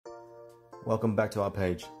Welcome back to our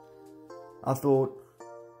page. I thought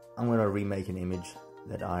I'm going to remake an image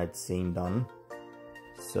that I had seen done.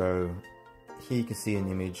 So here you can see an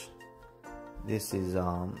image. This is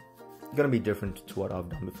going to be different to what I've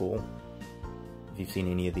done before, if you've seen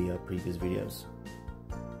any of the previous videos.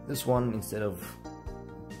 This one, instead of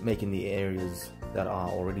making the areas that are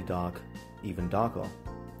already dark even darker,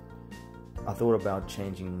 I thought about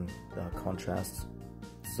changing the contrast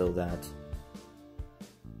so that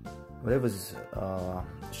whatever's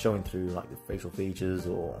showing through, like the facial features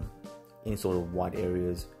or any sort of white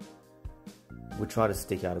areas, would try to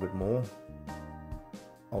stick out a bit more.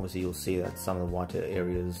 Obviously you'll see that some of the whiter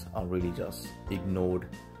areas are really just ignored,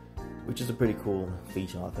 which is a pretty cool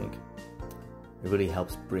feature. I think it really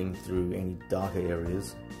helps bring through any darker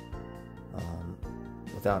areas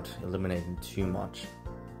without eliminating too much.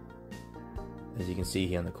 As you can see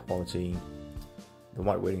here in the quality, the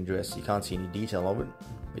white wedding dress, you can't see any detail of it,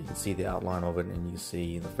 but you can see the outline of it, and you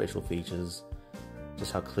see the facial features,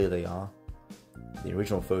 just how clear they are. The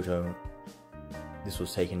original photo, this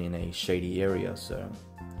was taken in a shady area, so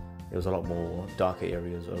there was a lot more darker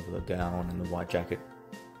areas over the gown and the white jacket.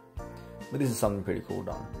 But this is something pretty cool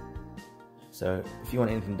done. So if you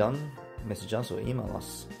want anything done, message us or email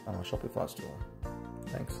us on our Shopify store.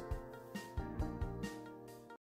 Thanks.